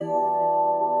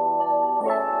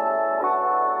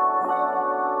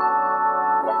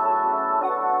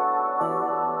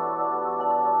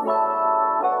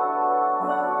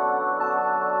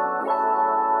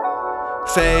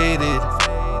faded.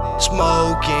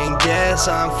 Smoking gas,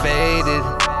 I'm faded.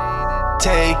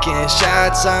 Taking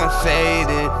shots, I'm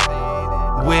faded.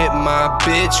 With my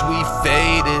bitch, we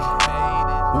faded.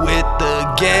 With the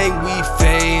gang, we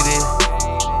faded.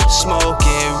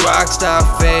 Smoking rockstar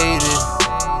faded.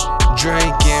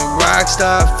 Drinking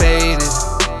rockstar faded.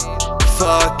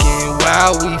 Fucking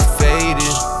while we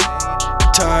faded.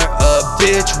 Turn up,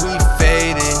 bitch, we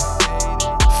faded.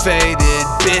 Faded,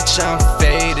 bitch, I'm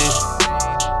faded.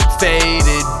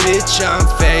 Faded, bitch, I'm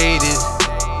faded.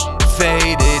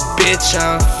 Faded, bitch,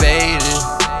 I'm faded.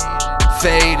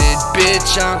 Faded,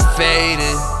 bitch, I'm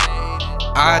faded.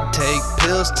 I take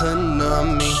pills to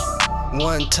numb me.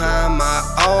 One time I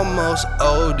almost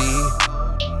OD.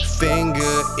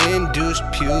 Finger-induced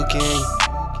puking.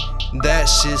 That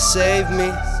shit saved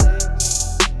me.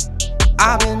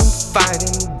 I've been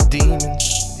fighting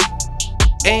demons,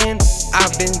 and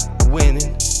I've been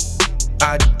winning.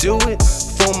 I do it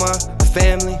for my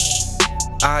family.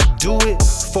 I do it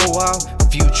for our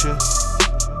future.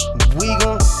 We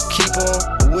gon' keep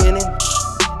on winning,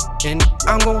 and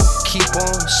I'm gon' keep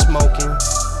on smoking,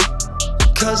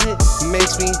 cause it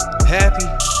makes me happy,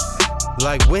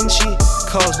 like when she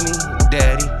calls me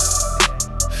daddy.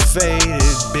 Faded,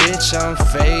 bitch, I'm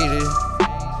faded.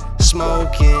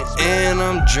 Smoking and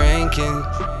I'm drinking.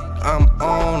 I'm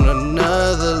on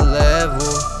another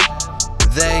level.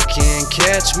 They can't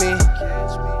catch me.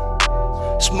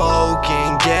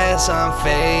 Smoking gas, I'm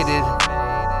faded.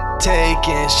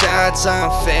 Taking shots,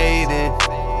 I'm faded.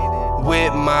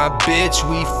 With my bitch,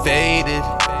 we faded.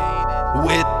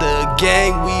 With the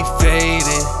gang, we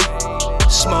faded.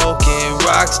 Smoking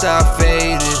rockstar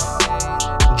faded.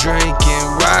 Drinking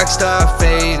rockstar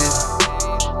faded.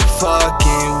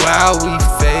 Fucking while we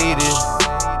faded.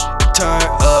 Turn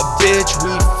up, bitch, we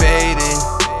faded.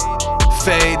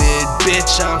 Faded,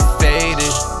 bitch, I'm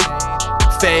faded.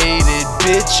 Faded,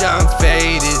 bitch, I'm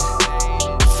faded.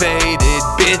 Faded,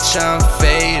 bitch, I'm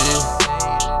faded.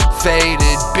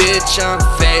 Faded, bitch, I'm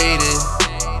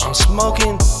faded. I'm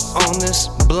smoking on this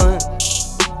blunt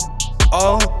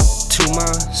all to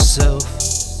myself.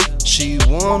 She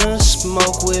wanna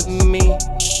smoke with me.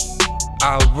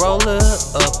 I roll her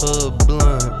up a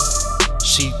blunt.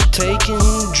 She taking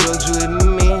drugs with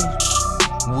me.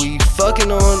 We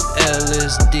fucking on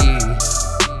LSD.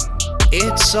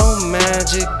 It's so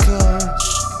magical.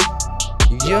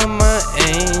 You're my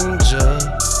angel.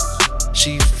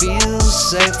 She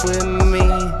feels safe with me.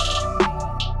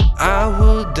 I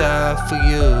will die for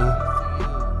you.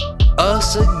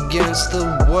 Us against the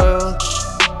world.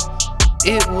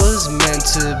 It was meant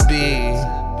to be.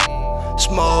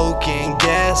 Smoking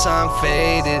gas, I'm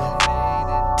faded.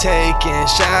 Taking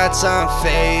shots, I'm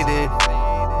faded.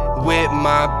 With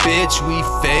my bitch, we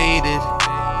faded.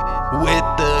 With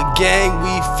the gang,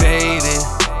 we faded.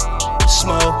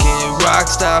 Smoking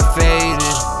rockstar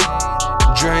faded.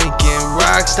 Drinking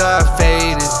rockstar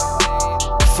faded.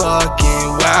 Fucking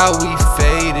while we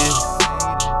faded.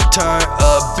 Turn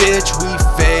up, bitch, we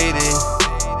faded.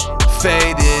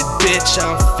 Faded, bitch,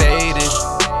 I'm faded.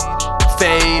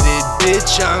 Faded,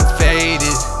 bitch, I'm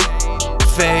faded.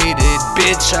 Faded,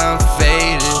 bitch, I'm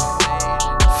faded.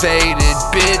 Faded,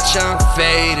 bitch, I'm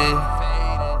faded.